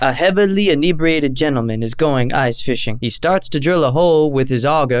A heavily inebriated gentleman is going ice fishing. He starts to drill a hole with his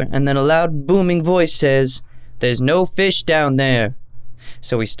auger, and then a loud booming voice says, "There's no fish down there."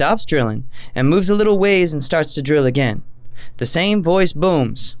 So he stops drilling and moves a little ways and starts to drill again. The same voice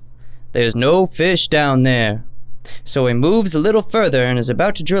booms, "There's no fish down there." So he moves a little further and is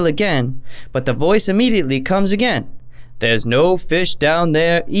about to drill again, but the voice immediately comes again, "There's no fish down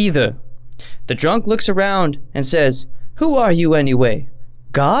there either." The drunk looks around and says, "Who are you anyway?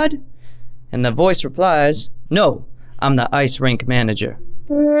 God?" And the voice replies, "No, I'm the ice rink manager."